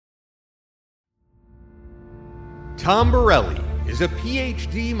Tom Borelli is a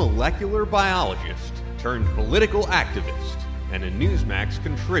PhD molecular biologist turned political activist and a Newsmax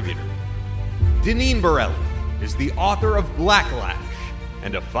contributor. Deneen Borelli is the author of Blacklash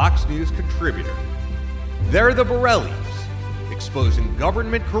and a Fox News contributor. They're the Borellis, exposing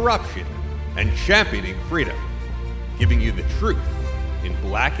government corruption and championing freedom, giving you the truth in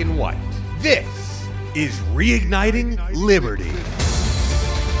black and white. This is Reigniting Liberty.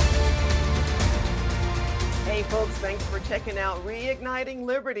 Hey folks, thanks for checking out Reigniting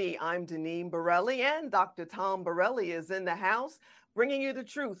Liberty. I'm Deneen Borelli, and Dr. Tom Borelli is in the house, bringing you the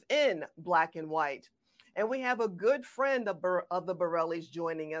truth in black and white. And we have a good friend of the Borellis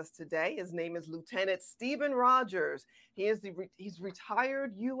joining us today. His name is Lieutenant Stephen Rogers. He's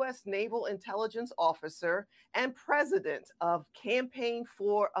retired U.S. Naval Intelligence Officer and President of Campaign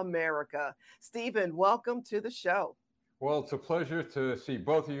for America. Stephen, welcome to the show. Well, it's a pleasure to see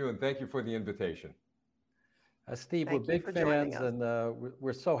both of you, and thank you for the invitation. Steve, we're big fans, and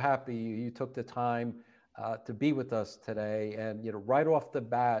we're so happy you took the time to be with us today. And right off the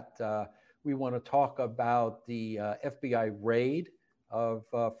bat, we want to talk about the FBI raid of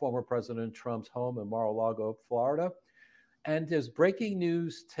former President Trump's home in Mar-a-Lago, Florida. And there's breaking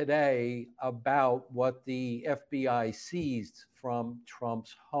news today about what the FBI seized from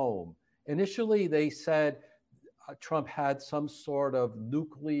Trump's home. Initially, they said Trump had some sort of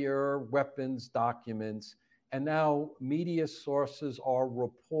nuclear weapons documents. And now media sources are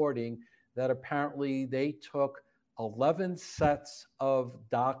reporting that apparently they took 11 sets of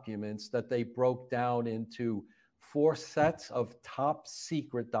documents that they broke down into 4 sets of top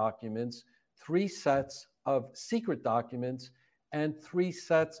secret documents, 3 sets of secret documents, and 3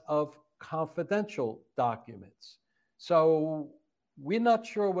 sets of confidential documents. So we're not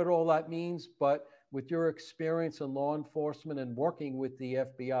sure what all that means, but with your experience in law enforcement and working with the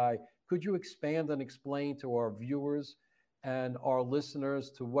FBI, could you expand and explain to our viewers and our listeners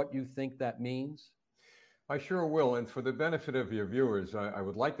to what you think that means? I sure will. And for the benefit of your viewers, I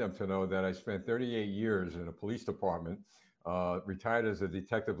would like them to know that I spent 38 years in a police department, retired as a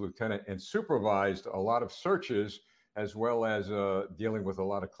detective lieutenant, and supervised a lot of searches as well as dealing with a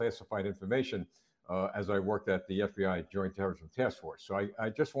lot of classified information as I worked at the FBI Joint Terrorism Task Force. So I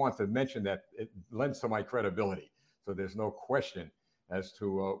just want to mention that it lends to my credibility. So there's no question as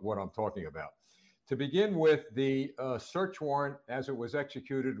to what I'm talking about. To begin with, the search warrant as it was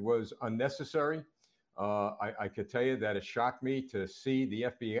executed was unnecessary. I could tell you that it shocked me to see the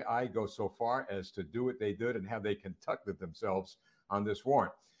FBI go so far as to do what they did and how they conducted themselves on this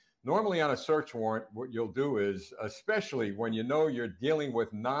warrant. Normally on a search warrant, what you'll do is, especially when you know you're dealing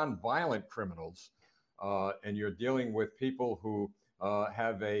with non-violent criminals and you're dealing with people who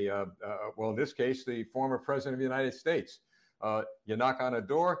have well, in this case, the former president of the United States. You knock on a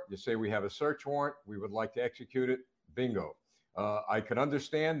door, you say, we have a search warrant, we would like to execute it, bingo. I could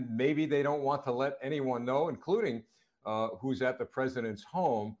understand maybe they don't want to let anyone know, including who's at the president's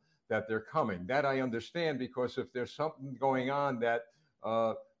home, that they're coming. That I understand, because if there's something going on that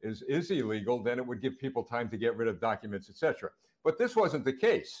is illegal, then it would give people time to get rid of documents, etc. But this wasn't the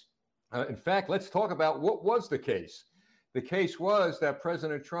case. In fact, let's talk about what was the case. The case was that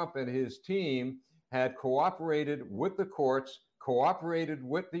President Trump and his team had cooperated with the courts, cooperated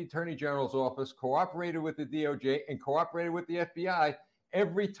with the Attorney General's office, cooperated with the DOJ, and cooperated with the FBI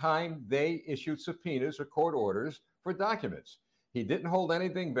every time they issued subpoenas or court orders for documents. He didn't hold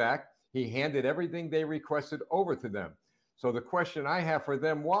anything back. He handed everything they requested over to them. So the question I have for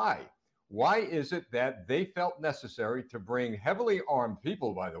them, why? Why is it that they felt necessary to bring heavily armed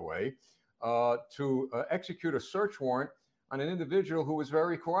people, by the way, to execute a search warrant on an individual who was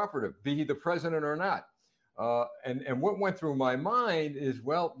very cooperative, be he the president or not? And what went through my mind is,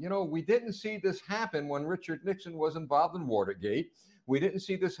 well, we didn't see this happen when Richard Nixon was involved in Watergate. We didn't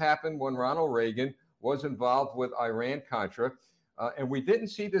see this happen when Ronald Reagan was involved with Iran-Contra. And we didn't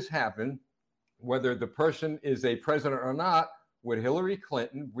see this happen, whether the person is a president or not, with Hillary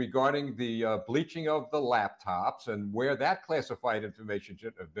Clinton regarding the bleaching of the laptops and where that classified information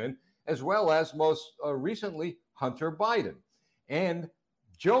should have been, as well as most recently Hunter Biden and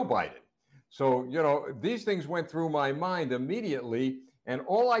Joe Biden. So, these things went through my mind immediately. And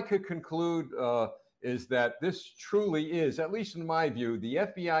all I could conclude is that this truly is, at least in my view, the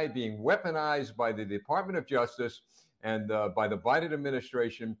FBI being weaponized by the Department of Justice and by the Biden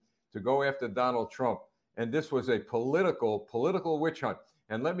administration to go after Donald Trump. And this was a political witch hunt.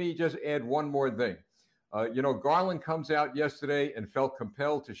 And let me just add one more thing. Garland comes out yesterday and felt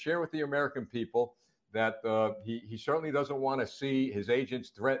compelled to share with the American people that he certainly doesn't want to see his agents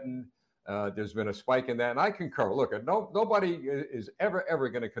threatened. There's been a spike in that. And I concur. Look, nobody is ever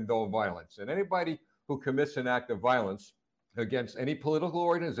going to condone violence. And anybody who commits an act of violence against any political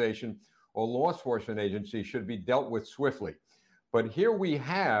organization or law enforcement agency should be dealt with swiftly. But here we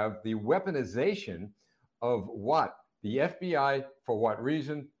have the weaponization of what? The FBI, for what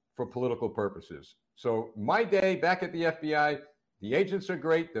reason? For political purposes. So my day back at the FBI, the agents are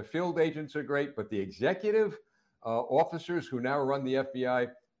great, the field agents are great, but the executive officers who now run the FBI,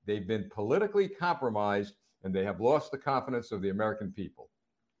 they've been politically compromised and they have lost the confidence of the American people.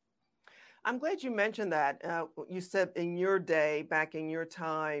 I'm glad you mentioned that. You said in your day, back in your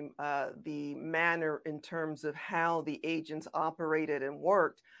time, the manner in terms of how the agents operated and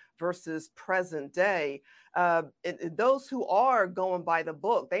worked versus present day. Those who are going by the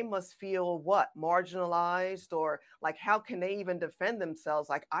book, they must feel what? Marginalized, or like, how can they even defend themselves?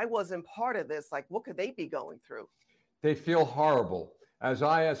 Like, I wasn't part of this. Like, what could they be going through? They feel horrible. As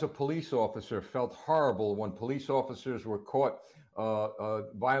a police officer, felt horrible when police officers were caught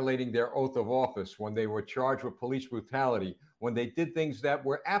violating their oath of office, when they were charged with police brutality, when they did things that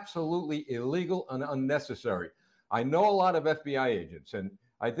were absolutely illegal and unnecessary. I know a lot of FBI agents, and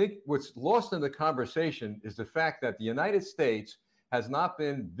I think what's lost in the conversation is the fact that the United States has not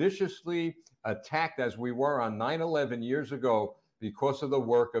been viciously attacked as we were on 9/11 years ago because of the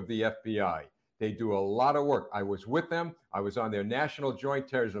work of the FBI. They do a lot of work. I was with them. I was on their National Joint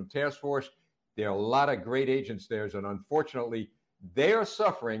Terrorism Task Force. There are a lot of great agents there, and unfortunately, they are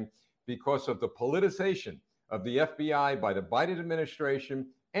suffering because of the politicization of the FBI by the Biden administration,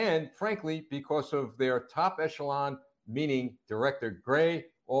 and frankly, because of their top echelon, meaning Director Gray,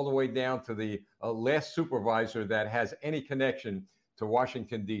 all the way down to the last supervisor that has any connection to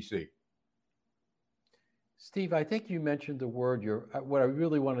Washington, D.C. Steve, I think you mentioned the word, what I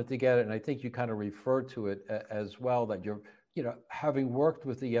really wanted to get at, and I think you kind of referred to it as well, that you're, having worked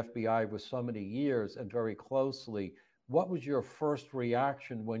with the FBI for so many years and very closely, what was your first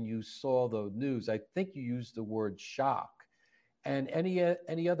reaction when you saw the news? I think you used the word shock. And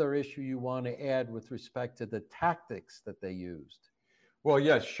any other issue you want to add with respect to the tactics that they used? Well,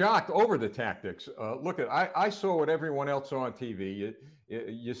 yes, shocked over the tactics. Look, I saw what everyone else saw on TV.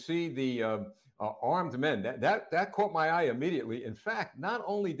 You see the armed men. That caught my eye immediately. In fact, not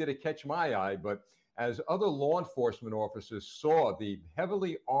only did it catch my eye, but as other law enforcement officers saw the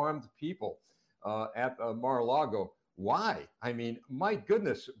heavily armed people at Mar-a-Lago, why? I mean, my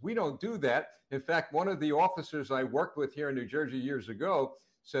goodness, we don't do that. In fact, one of the officers I worked with here in New Jersey years ago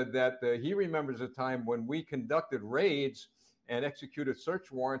said that he remembers a time when we conducted raids and executed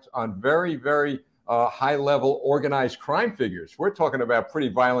search warrants on very, very high-level organized crime figures. We're talking about pretty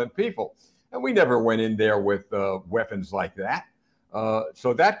violent people. And we never went in there with weapons like that.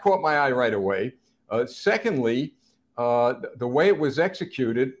 So that caught my eye right away. Secondly, the way it was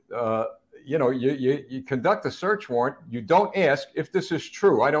executed, you conduct a search warrant. You don't ask if this is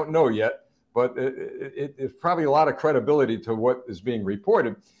true. I don't know yet, but it's probably a lot of credibility to what is being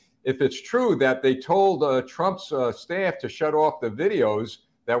reported. If it's true that they told Trump's staff to shut off the videos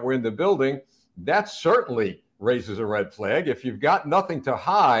that were in the building, that certainly raises a red flag. If you've got nothing to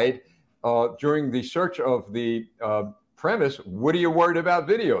hide during the search of the premise, what are you worried about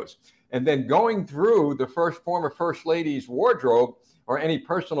videos? And then going through the former First Lady's wardrobe or any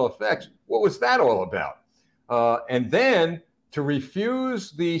personal effects, what was that all about? And then to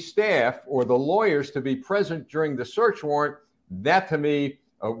refuse the staff or the lawyers to be present during the search warrant, that to me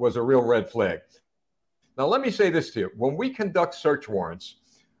was a real red flag. Now, let me say this to you. When we conduct search warrants,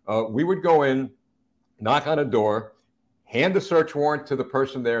 we would go in, knock on a door, hand the search warrant to the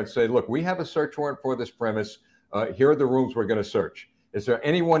person there and say, look, we have a search warrant for this premise. Here are the rooms we're going to search. Is there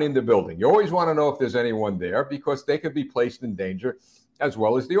anyone in the building? You always want to know if there's anyone there because they could be placed in danger as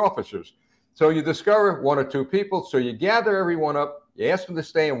well as the officers. So you discover one or two people. So you gather everyone up, you ask them to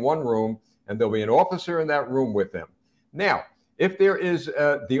stay in one room, and there'll be an officer in that room with them. Now, if there is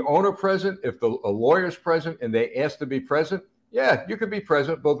the owner present, if a lawyer's present and they ask to be present, yeah, you could be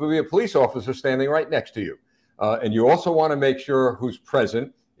present, but there'll be a police officer standing right next to you. And you also want to make sure who's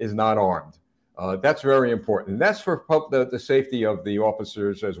present is not armed. That's very important. And that's for the safety of the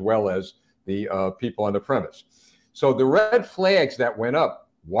officers as well as the people on the premise. So the red flags that went up,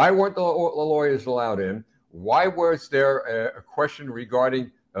 why weren't the lawyers allowed in? Why was there a question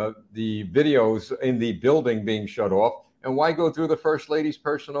regarding the videos in the building being shut off? And why go through the First Lady's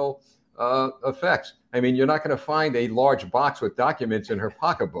personal effects? I mean, you're not going to find a large box with documents in her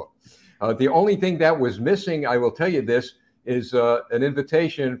pocketbook. The only thing that was missing, I will tell you this, is an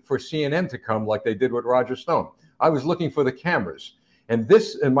invitation for CNN to come like they did with Roger Stone. I was looking for the cameras. And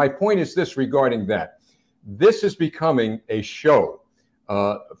my point is this regarding that. This is becoming a show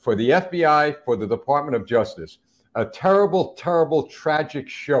for the FBI, for the Department of Justice, a terrible, terrible, tragic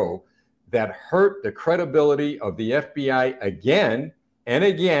show that hurt the credibility of the FBI again and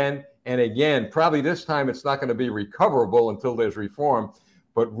again and again. Probably this time it's not going to be recoverable until there's reform,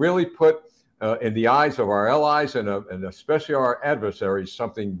 but really put in the eyes of our allies and especially our adversaries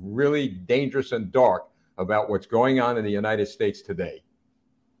something really dangerous and dark about what's going on in the United States today.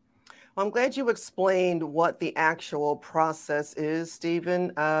 Well, I'm glad you explained what the actual process is,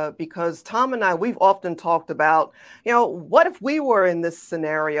 Stephen, because Tom and I, we've often talked about, what if we were in this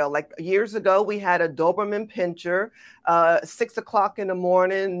scenario? Like years ago, we had a Doberman Pinscher, 6 o'clock in the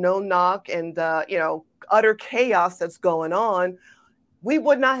morning, no knock, and, utter chaos that's going on. We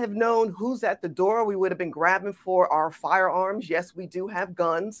would not have known who's at the door. We would have been grabbing for our firearms. Yes, we do have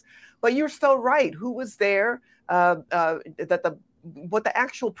guns, but you're so right. Who was there? What the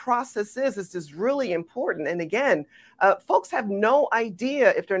actual process is really important. And again, folks have no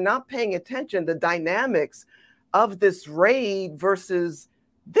idea, if they're not paying attention, the dynamics of this raid versus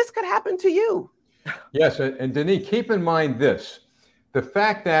this could happen to you. Yes, and Denise, keep in mind this. The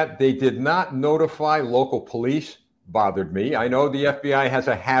fact that they did not notify local police bothered me. I know the FBI has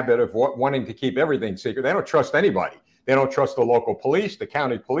a habit of wanting to keep everything secret. They don't trust anybody. They don't trust the local police, the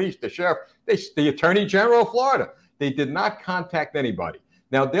county police, the sheriff, the Attorney General of Florida. They did not contact anybody.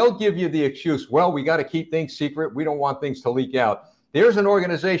 Now, they'll give you the excuse, well, we got to keep things secret. We don't want things to leak out. There's an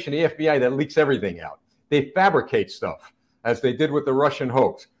organization, the FBI, that leaks everything out. They fabricate stuff, as they did with the Russian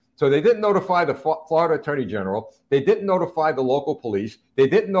hoax. So they didn't notify the Florida Attorney General. They didn't notify the local police. They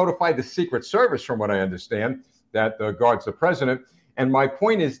didn't notify the Secret Service, from what I understand, that guards the president. And my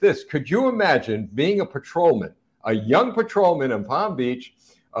point is this. Could you imagine being a patrolman, a young patrolman in Palm Beach,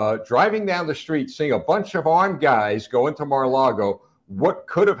 driving down the street, seeing a bunch of armed guys go into Mar-a-Lago? What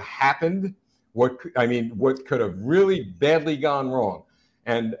could have happened? What could have really badly gone wrong?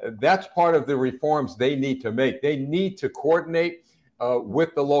 And that's part of the reforms they need to make. They need to coordinate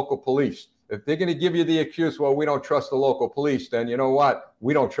with the local police. If they're going to give you the excuse, well, we don't trust the local police, then you know what?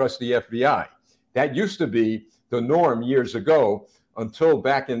 We don't trust the FBI. That used to be the norm years ago, until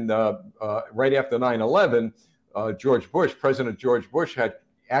back in right after 9/11, President George Bush had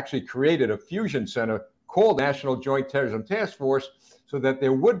actually created a fusion center called National Joint Terrorism Task Force, so that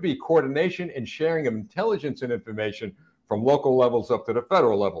there would be coordination and sharing of intelligence and information from local levels up to the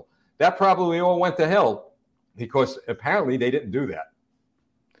federal level. That probably all went to hell because apparently they didn't do that.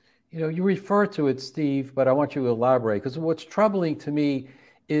 You refer to it, Steve, but I want you to elaborate, because what's troubling to me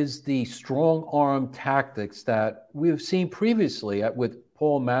is the strong arm tactics that we've seen previously with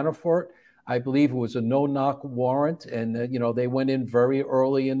Paul Manafort. I believe it was a no-knock warrant, and they went in very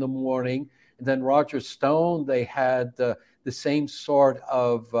early in the morning. And then Roger Stone, they had the same sort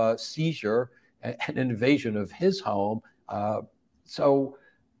of seizure and invasion of his home. So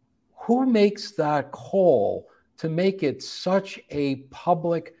who makes that call to make it such a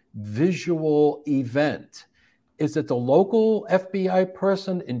public visual event? Is it the local FBI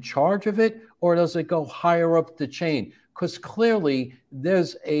person in charge of it, or does it go higher up the chain? Because clearly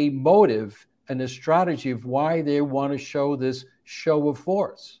there's a motive and a strategy of why they want to show this show of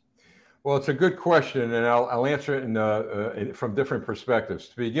force. Well, it's a good question, and I'll answer it from different perspectives.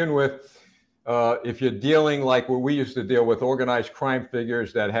 To begin with, if you're dealing like what we used to deal with, organized crime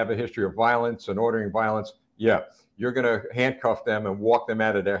figures that have a history of violence and ordering violence, yeah, you're going to handcuff them and walk them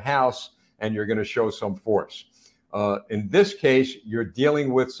out of their house, and you're going to show some force. In this case, you're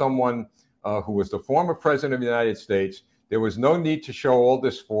dealing with someone who was the former president of the United States. There was no need to show all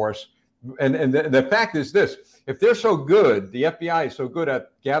this force. And the fact is this: if they're so good, the FBI is so good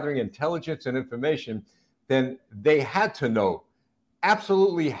at gathering intelligence and information, then they had to know,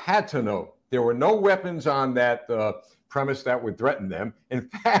 absolutely had to know. There were no weapons on that premise that would threaten them. In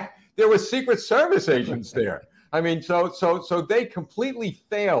fact, there were Secret Service agents there. I mean, so they completely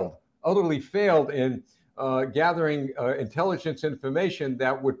failed, utterly failed in gathering intelligence information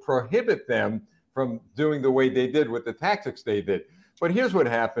that would prohibit them from doing the way they did with the tactics they did. But here's what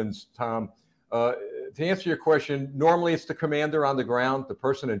happens, Tom. To answer your question, normally it's the commander on the ground, the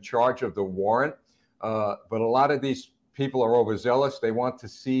person in charge of the warrant. But a lot of these people are overzealous. They want to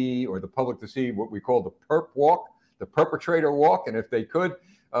see, or the public to see, what we call the perp walk, the perpetrator walk. And if they could,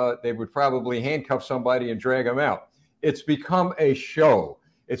 they would probably handcuff somebody and drag them out. It's become a show.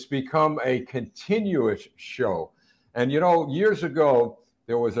 It's become a continuous show. And, years ago,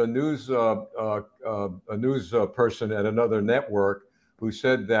 there was a news person at another network who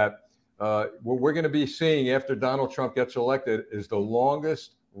said that what we're going to be seeing after Donald Trump gets elected is the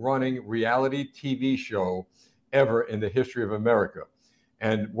longest running reality TV show ever in the history of America.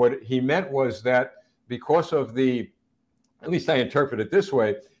 And what he meant was that because of at least I interpret it this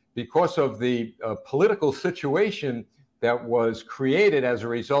way, because of the political situation that was created as a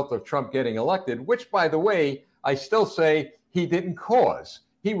result of Trump getting elected, which, by the way, I still say he didn't cause.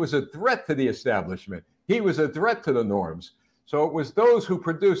 He was a threat to the establishment. He was a threat to the norms. So it was those who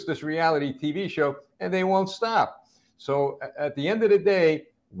produced this reality TV show, and they won't stop. So at the end of the day,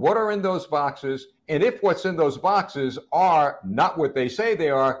 what are in those boxes? And if what's in those boxes are not what they say they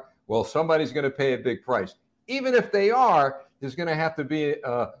are, well, somebody's going to pay a big price. Even if they are, there's going to have to be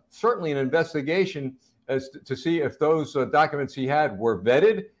certainly an investigation as to see if those documents he had were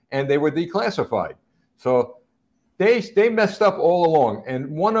vetted and they were declassified. So they messed up all along. And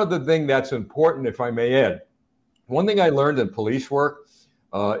one other thing that's important, if I may add, one thing I learned in police work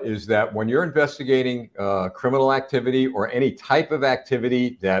is that when you're investigating criminal activity or any type of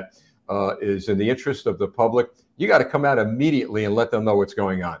activity that is in the interest of the public, you got to come out immediately and let them know what's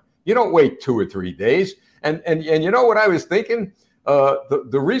going on. You don't wait 2 or 3 days. And you know what I was thinking?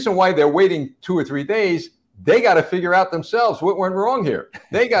 The reason why they're waiting 2 or 3 days, they got to figure out themselves what went wrong here.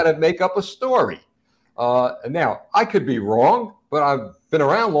 They got to make up a story. Now, I could be wrong, but I've been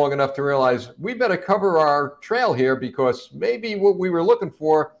around long enough to realize we better cover our trail here because maybe what we were looking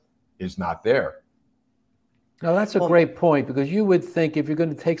for is not there. Now, that's a great point, because you would think if you're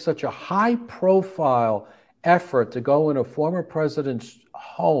going to take such a high-profile effort to go in a former president's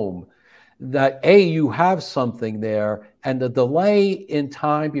home, that A, you have something there, and the delay in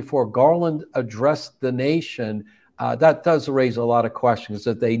time before Garland addressed the nation, that does raise a lot of questions.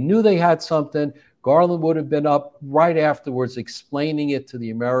 If they knew they had something, Garland would have been up right afterwards explaining it to the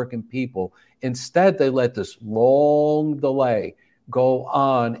American people. Instead, they let this long delay go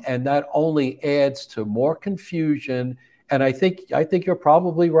on, and that only adds to more confusion. And I think you're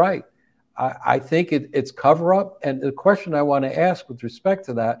probably right. I think it's cover-up. And the question I want to ask with respect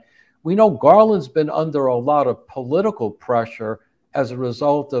to that, we know Garland's been under a lot of political pressure as a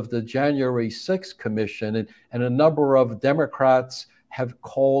result of the January 6th commission, and a number of Democrats have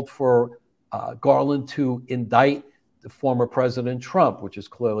called for Garland to indict the former President Trump, which is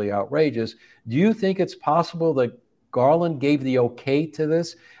clearly outrageous. Do you think it's possible that Garland gave the okay to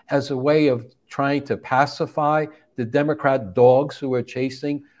this as a way of trying to pacify the Democrat dogs who are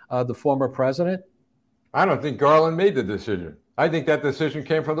chasing the former president? I don't think Garland made the decision. I think that decision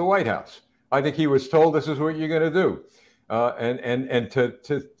came from the White House. I think he was told this is what you're going to do. And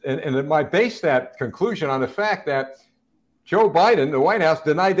I base that conclusion on the fact that Joe Biden, the White House,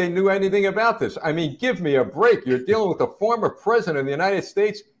 denied they knew anything about this. I mean, give me a break. You're dealing with the former president of the United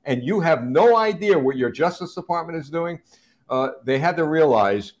States, and you have no idea what your Justice Department is doing. They had to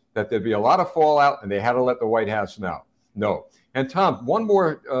realize that there'd be a lot of fallout, and they had to let the White House know. No. And Tom, one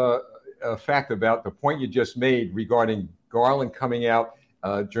more fact about the point you just made regarding Garland coming out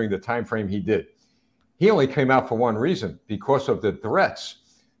during the time frame he did. He only came out for one reason, because of the threats,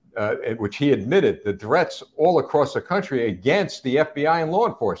 which he admitted, the threats all across the country against the FBI and law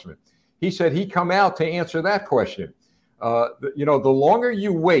enforcement. He said he'd come out to answer that question. The longer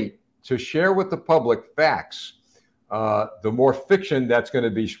you wait to share with the public facts, the more fiction that's going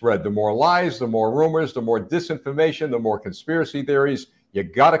to be spread, the more lies, the more rumors, the more disinformation, the more conspiracy theories. You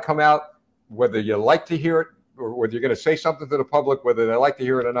got to come out, whether you like to hear it or whether you're going to say something to the public, whether they like to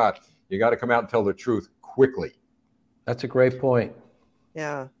hear it or not. You got to come out and tell the truth quickly. That's a great point.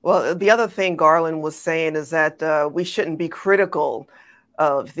 Yeah. Well, the other thing Garland was saying is that we shouldn't be critical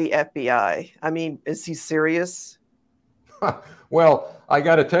of the FBI. I mean, is he serious? Well, I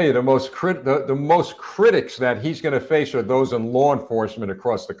got to tell you, the most critics that he's going to face are those in law enforcement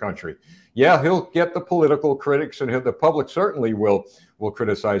across the country. Yeah, he'll get the political critics, and the public certainly will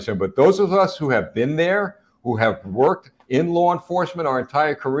criticize him. But those of us who have been there, who have worked in law enforcement our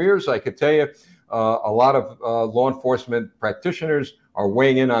entire careers, I could tell you a lot of law enforcement practitioners are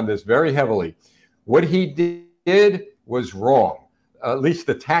weighing in on this very heavily. What he did was wrong. At least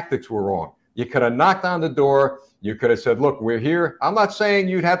the tactics were wrong. You could have knocked on the door. You could have said, look, we're here. I'm not saying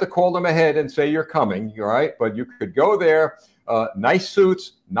you'd have to call them ahead and say you're coming, all right? But you could go there, nice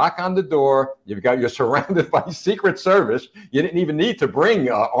suits, knock on the door. You're surrounded by Secret Service. You didn't even need to bring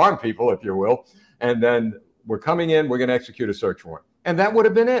armed people, if you will. And then we're coming in, we're going to execute a search warrant. And that would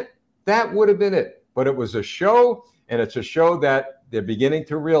have been it. That would have been it. But it was a show, and it's a show that they're beginning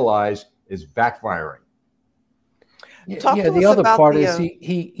to realize is backfiring. The other part is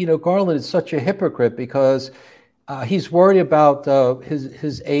Garland is such a hypocrite because he's worried about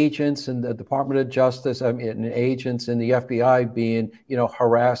his agents and the Department of Justice, and agents in the FBI being,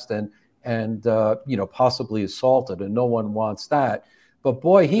 harassed and possibly assaulted, and no one wants that. But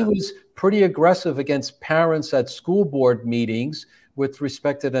boy, he was pretty aggressive against parents at school board meetings with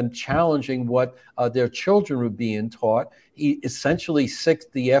respect to them challenging what their children were being taught. He essentially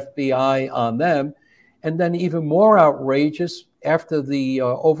sicked the FBI on them. And then even more outrageous, after the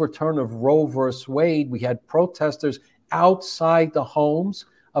overturn of Roe versus Wade, we had protesters outside the homes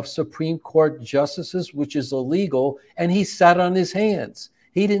of Supreme Court justices, which is illegal, and he sat on his hands.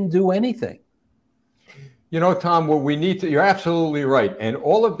 He didn't do anything. You know, Tom, what we need to, you're absolutely right. And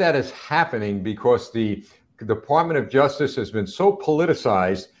all of that is happening because the Department of Justice has been so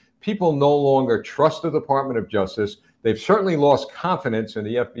politicized. People no longer trust the Department of Justice. They've certainly lost confidence in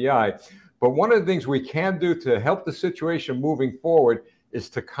the FBI. But one of the things we can do to help the situation moving forward is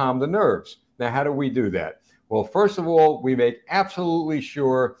to calm the nerves. Now, how do we do that? Well, first of all, we make absolutely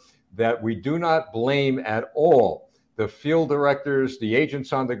sure that we do not blame at all the field directors, the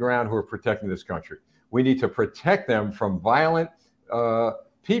agents on the ground who are protecting this country. We need to protect them from violent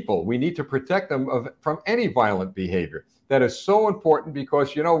people. We need to protect them from any violent behavior. That is so important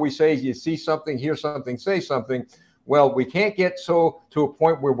because, you know, we say you see something, hear something, say something. Well, we can't get so to a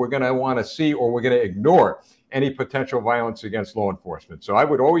point where we're going to want to see or we're going to ignore any potential violence against law enforcement. So I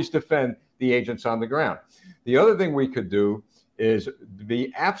would always defend the agents on the ground. The other thing we could do is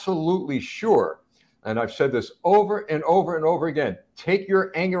be absolutely sure, and I've said this over and over and over again, take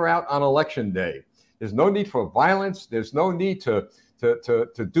your anger out on Election Day. There's no need for violence. There's no need to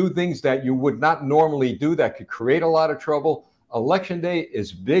do things that you would not normally do that could create a lot of trouble. Election Day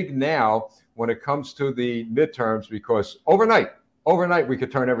is big now when it comes to the midterms because overnight we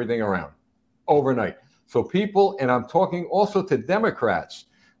could turn everything around. Overnight. So people, and I'm talking also to Democrats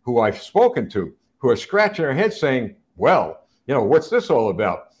who I've spoken to, who are scratching their heads saying, well, you know, what's this all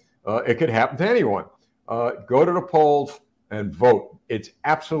about? It could happen to anyone. Go to the polls and vote. It's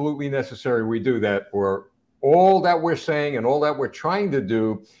absolutely necessary we do that, or all that we're saying and all that we're trying to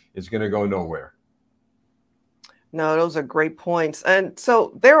do is going to go nowhere. No, those are great points. And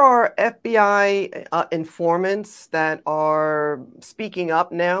so there are FBI informants that are speaking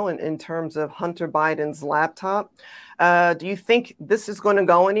up now in terms of Hunter Biden's laptop. Do you think this is going to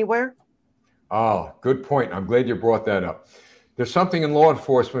go anywhere? Oh, good point. I'm glad you brought that up. There's something in law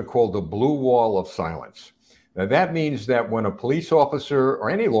enforcement called the blue wall of silence. Now, that means that when a police officer or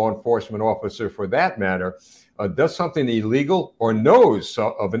any law enforcement officer, for that matter, does something illegal or knows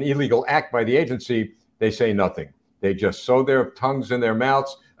of an illegal act by the agency, they say nothing. They just sew their tongues in their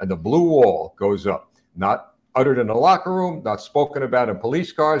mouths, and the blue wall goes up. Not uttered in the locker room, not spoken about in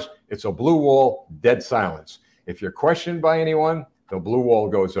police cars. It's a blue wall, dead silence. If you're questioned by anyone, the blue wall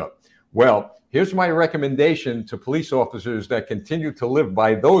goes up. Well, here's my recommendation to police officers that continue to live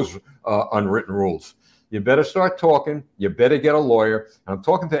by those unwritten rules. You better start talking. You better get a lawyer. I'm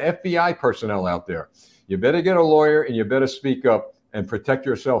talking to FBI personnel out there. You better get a lawyer and you better speak up and protect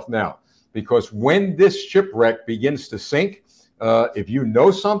yourself now. Because when this shipwreck begins to sink, if you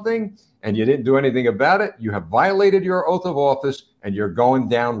know something and you didn't do anything about it, you have violated your oath of office and you're going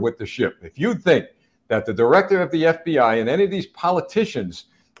down with the ship. If you think that the director of the FBI and any of these politicians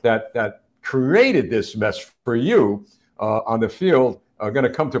that created this mess for you on the field are going to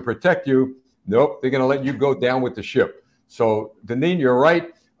come to protect you, nope, they're going to let you go down with the ship. So, Deneen, you're right.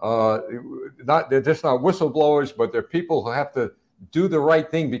 They're just not whistleblowers, but they're people who have to do the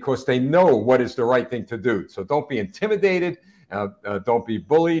right thing because they know what is the right thing to do. So don't be intimidated. Don't be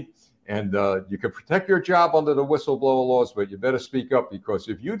bullied. And you can protect your job under the whistleblower laws, but you better speak up because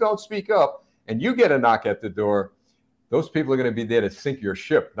if you don't speak up and you get a knock at the door, those people are going to be there to sink your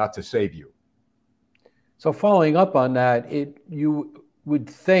ship, not to save you. So following up on that, you would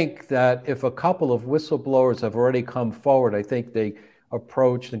think that if a couple of whistleblowers have already come forward, I think they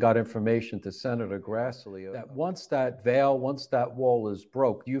approached and got information to Senator Grassley, that once that veil, once that wall is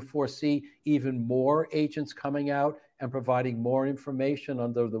broke, do you foresee even more agents coming out and providing more information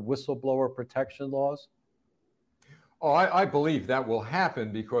under the whistleblower protection laws? Oh, I believe that will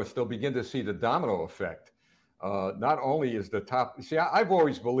happen because they'll begin to see the domino effect. Not only is the top, see, I've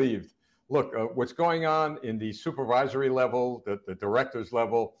always believed, look, what's going on in the supervisory level, the director's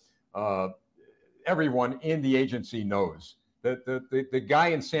level, everyone in the agency knows. The guy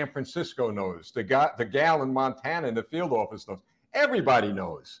in San Francisco knows. The gal in Montana in the field office knows. Everybody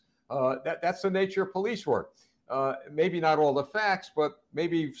knows. That's the nature of police work. Maybe not all the facts, but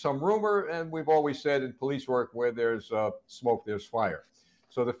maybe some rumor. And we've always said in police work, where there's smoke, there's fire.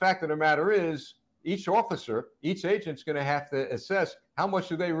 So the fact of the matter is, each officer, each agent's going to have to assess how much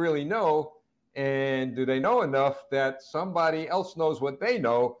do they really know, and do they know enough that somebody else knows what they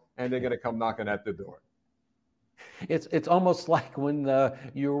know, and they're going to come knocking at the door. It's almost like when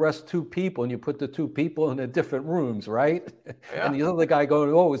you arrest two people and you put the two people in different rooms, right? Yeah. And the other guy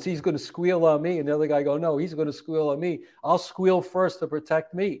going, oh, he's going to squeal on me. And the other guy going, no, he's going to squeal on me. I'll squeal first to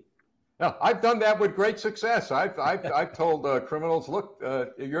protect me. No, I've done that with great success. I've told criminals, look,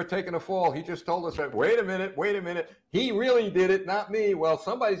 you're taking a fall. He just told us that. Wait a minute. He really did it, not me. Well,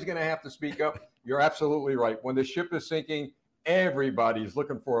 somebody's going to have to speak up. You're absolutely right. When the ship is sinking, everybody's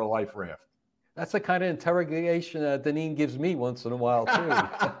looking for a life raft. That's the kind of interrogation Deneen gives me once in a while,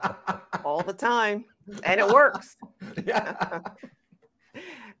 too. All the time. And it works. Yeah.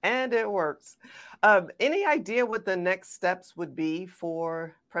 And it works. Any idea what the next steps would be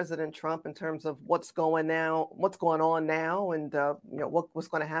for President Trump in terms of what's going on now, and what's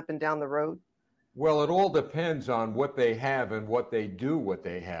going to happen down the road? Well, it all depends on what they have and what they do. What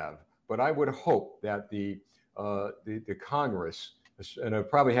they have, but I would hope that the Congress, and it'll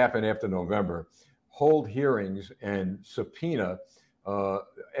probably happen after November, hold hearings and subpoena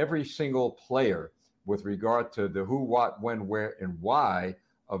every single player with regard to the who, what, when, where, and why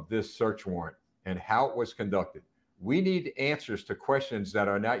of this search warrant and how it was conducted. We need answers to questions that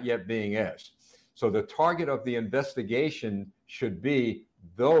are not yet being asked. So the target of the investigation should be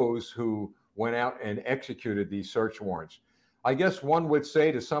those who went out and executed these search warrants. I guess one would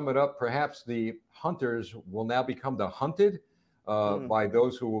say, to sum it up, perhaps the hunters will now become the hunted by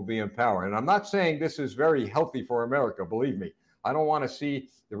those who will be in power. And I'm not saying this is very healthy for America, believe me. I don't want to see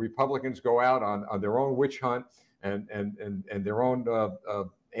the Republicans go out on their own witch hunt and their own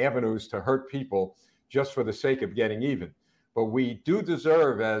avenues to hurt people just for the sake of getting even. But we do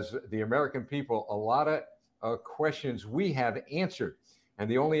deserve, as the American people, a lot of questions we have answered. And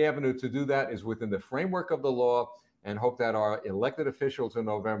the only avenue to do that is within the framework of the law, and hope that our elected officials in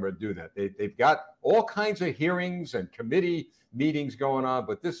November do that. They've got all kinds of hearings and committee meetings going on,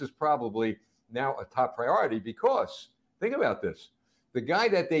 but this is probably now a top priority because, think about this, the guy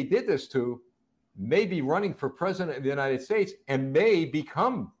that they did this to may be running for president of the United States and may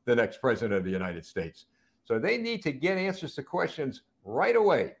become the next president of the United States. So they need to get answers to questions right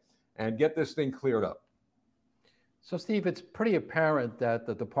away and get this thing cleared up. So, Steve, it's pretty apparent that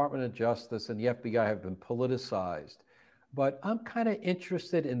the Department of Justice and the FBI have been politicized, but I'm kind of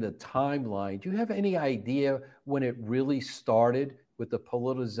interested in the timeline. Do you have any idea when it really started with the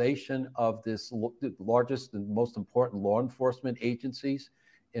politicization of this largest and most important law enforcement agencies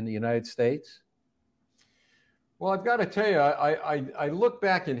in the United States? Well, I've got to tell you, I look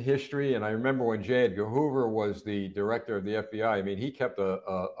back in history, and I remember when J. Edgar Hoover was the director of the FBI. I mean, he kept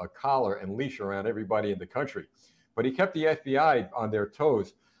a collar and leash around everybody in the country, but he kept the FBI on their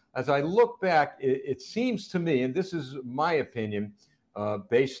toes. As I look back, it seems to me, and this is my opinion,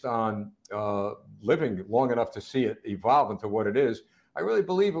 based on living long enough to see it evolve into what it is, I really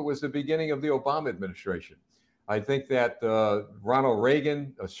believe it was the beginning of the Obama administration. I think that Ronald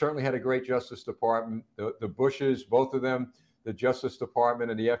Reagan certainly had a great Justice Department. The Bushes, both of them, the Justice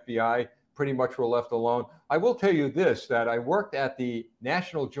Department and the FBI, pretty much were left alone. I will tell you this, that I worked at the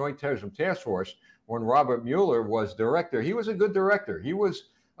National Joint Terrorism Task Force when Robert Mueller was director. He was a good director. He was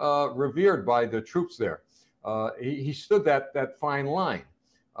revered by the troops there. He stood that fine line.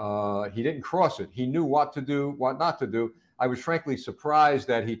 He didn't cross it. He knew what to do, what not to do. I was frankly surprised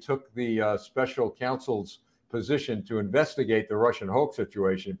that he took the special counsel's position to investigate the Russian hoax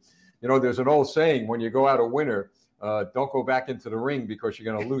situation. You know, there's an old saying, when you go out a winner, don't go back into the ring because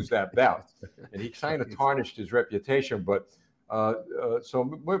you're going to lose that bout. And he kind of tarnished his reputation. But so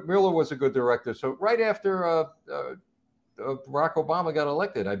Mueller was a good director. So right after Barack Obama got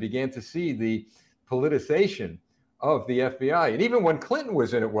elected, I began to see the politicization of the FBI. And even when Clinton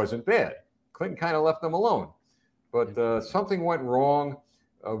was in, it wasn't bad. Clinton kind of left them alone. But something went wrong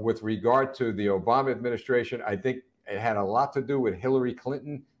with regard to the Obama administration. I think it had a lot to do with Hillary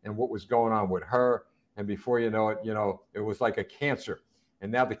Clinton and what was going on with her. And before you know, it was like a cancer.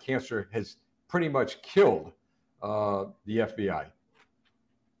 And now the cancer has pretty much killed the FBI.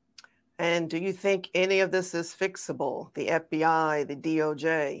 And do you think any of this is fixable? The FBI, the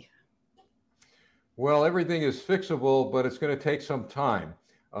DOJ? Well, everything is fixable, but it's going to take some time.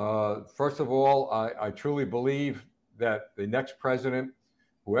 First of all, I truly believe that the next president,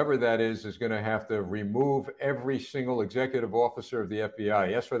 whoever that is going to have to remove every single executive officer of the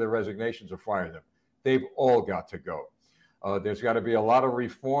FBI, ask for their resignations or fire them. They've all got to go. There's got to be a lot of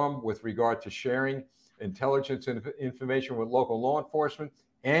reform with regard to sharing intelligence and information with local law enforcement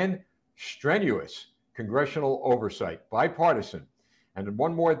and strenuous congressional oversight, bipartisan. And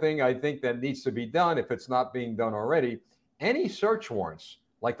one more thing I think that needs to be done, if it's not being done already, any search warrants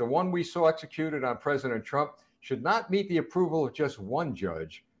like the one we saw executed on President Trump should not meet the approval of just one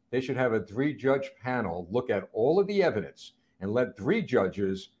judge. They should have a 3-judge panel look at all of the evidence and let 3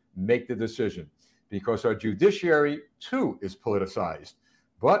 judges make the decision, because our judiciary too is politicized.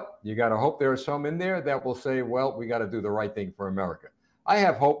 But you got to hope there are some in there that will say, well, we got to do the right thing for America. I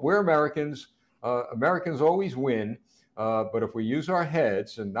have hope. We're Americans. Americans always win. But if we use our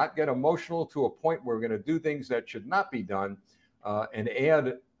heads and not get emotional to a point where we're going to do things that should not be done and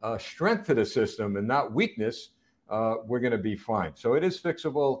add strength to the system and not weakness, we're going to be fine. So it is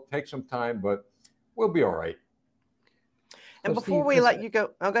fixable. Take some time, but we'll be all right. And so before Steve, we let you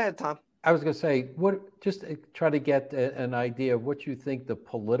go, go ahead, Tom. I was going to say, just try to get an idea of what you think the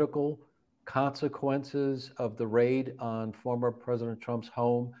political consequences of the raid on former President Trump's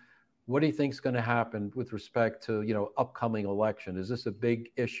home. What do you think is going to happen with respect to, upcoming election? Is this a big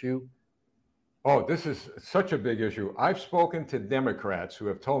issue? Oh, this is such a big issue. I've spoken to Democrats who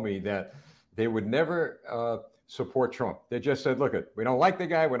have told me that they would never support Trump. They just said, look, we don't like the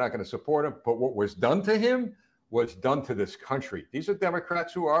guy. We're not going to support him. But what was done to him was done to this country. These are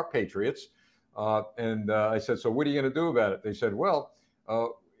Democrats who are patriots. And I said, so what are you going to do about it? They said, well,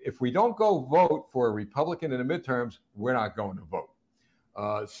 if we don't go vote for a Republican in the midterms, we're not going to vote.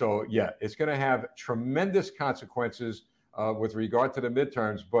 So, yeah, it's going to have tremendous consequences with regard to the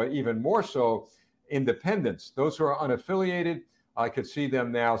midterms, but even more so, independents, those who are unaffiliated. I could see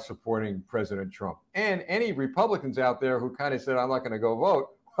them now supporting President Trump. And any Republicans out there who kind of said, I'm not going to go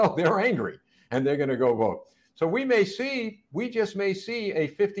vote, well, they're angry and they're going to go vote. So we just may see a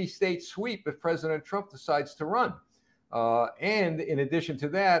 50-state sweep if President Trump decides to run. And in addition to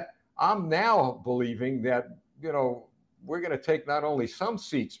that, I'm now believing that, we're going to take not only some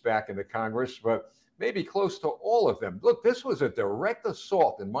seats back in the Congress, but maybe close to all of them. Look, this was a direct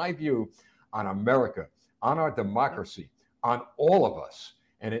assault, in my view, on America, on our democracy, on all of us.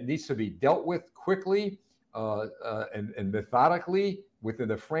 And it needs to be dealt with quickly and methodically within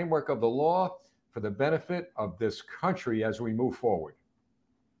the framework of the law for the benefit of this country as we move forward.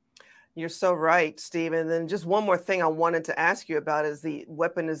 You're so right, Steve. And then just one more thing I wanted to ask you about is the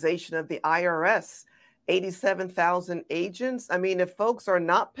weaponization of the IRS. 87,000 agents. I mean, if folks are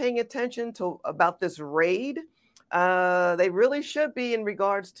not paying attention about this raid, they really should be in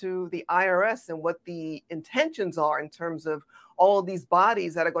regards to the IRS and what the intentions are in terms of all of these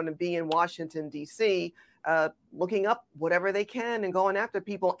bodies that are going to be in Washington, D.C., looking up whatever they can and going after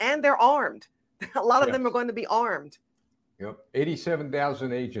people. And they're armed. A lot of them are going to be armed. Yep.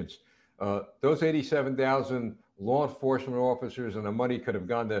 87,000 agents. Those 87,000 law enforcement officers, and the money could have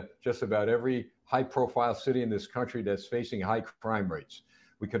gone to just about every high-profile city in this country that's facing high crime rates.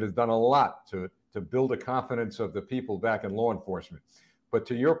 We could have done a lot to build the confidence of the people back in law enforcement. But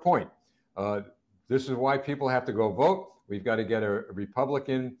to your point, this is why people have to go vote. We've got to get a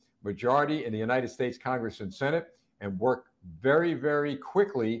Republican majority in the United States Congress and Senate and work very, very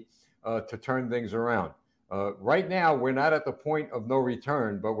quickly to turn things around. Right now, we're not at the point of no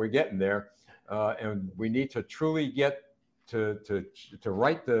return, but we're getting there. And we need to truly get to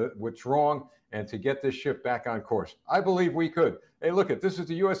right what's wrong and to get this ship back on course. I believe we could. Hey, look, this is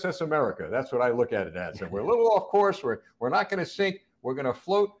the USS America. That's what I look at it as. And we're a little off course. We're not going to sink. We're going to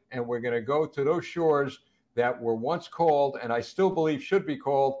float, and we're going to go to those shores that were once called, and I still believe should be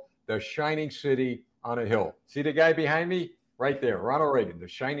called, the shining city on a hill. See the guy behind me? Right there, Ronald Reagan, the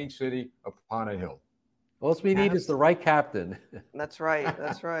shining city upon a hill. All we need is the right captain. That's right.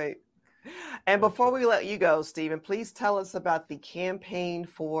 That's right. And before we let you go, Stephen, please tell us about the Campaign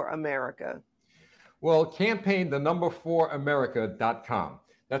for America. Well, campaign4america.com.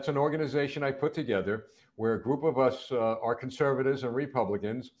 That's an organization I put together where a group of us are conservatives and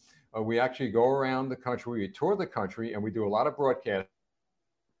Republicans. We actually go around the country, we tour the country, and we do a lot of broadcasting,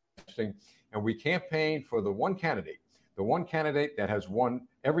 and we campaign for the one candidate that has won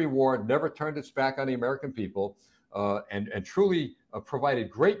every war, never turned its back on the American people, and truly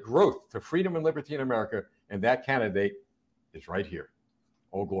provided great growth to freedom and liberty in America. And that candidate is right here.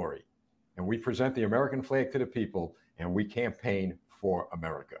 Old Glory. And we present the American flag to the people, and we campaign for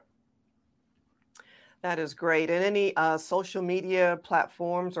America. That is great. And any social media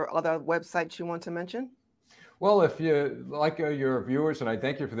platforms or other websites you want to mention? Well, if you like your viewers, and I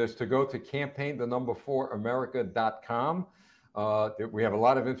thank you for this, to go to campaign4america.com. We have a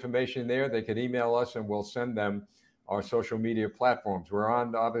lot of information there. They can email us and we'll send them our social media platforms. We're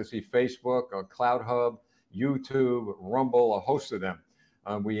on, obviously, Facebook, CloudHub, YouTube, Rumble, a host of them.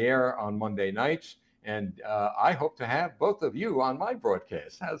 We air on Monday nights, and I hope to have both of you on my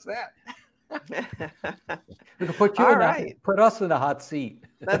broadcast. How's that? We can put you put us in a hot seat.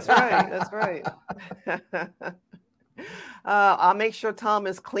 That's right. That's right. I'll make sure Tom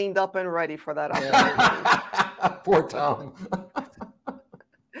is cleaned up and ready for that opportunity. Poor Tom.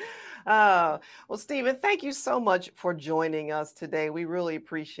 Well, Stephen, thank you so much for joining us today. We really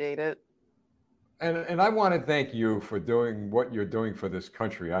appreciate it. And I want to thank you for doing what you're doing for this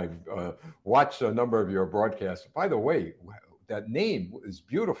country. I've watched a number of your broadcasts. By the way, that name is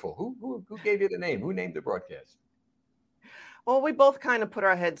beautiful. Who gave you the name? Who named the broadcast? Well, we both kind of put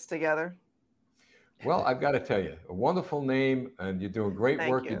our heads together. Well, I've got to tell you, a wonderful name, and you're doing great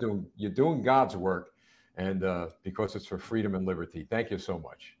work. You're doing God's work, and because it's for freedom and liberty. Thank you so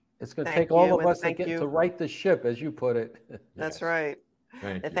much. It's going to take all of us to right the ship, as you put it. That's right.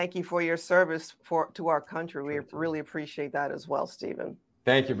 Thank you. Thank you for your service to our country. We really appreciate that as well, Stephen.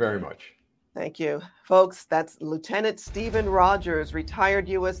 Thank you very much. Thank you. Folks, that's Lieutenant Stephen Rogers, retired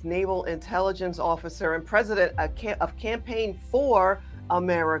U.S. Naval Intelligence Officer and President of Campaign for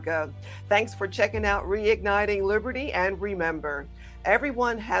America. Thanks for checking out Reigniting Liberty. And remember,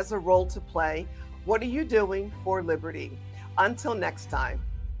 everyone has a role to play. What are you doing for liberty? Until next time.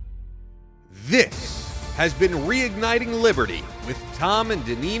 This has been Reigniting Liberty with Tom and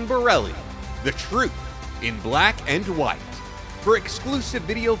Deneen Borelli. The truth in black and white. For exclusive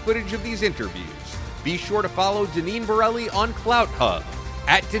video footage of these interviews, be sure to follow Deneen Borelli on CloutHub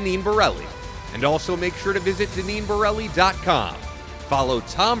at Deneen Borelli. And also make sure to visit DeneenBorelli.com. Follow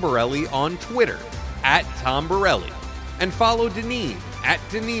Tom Borelli on Twitter at Tom Borelli. And follow Deneen at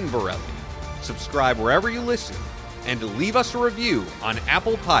Deneen Borelli. Subscribe wherever you listen and leave us a review on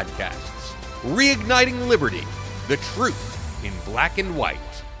Apple Podcasts. Reigniting Liberty, the truth in black and white.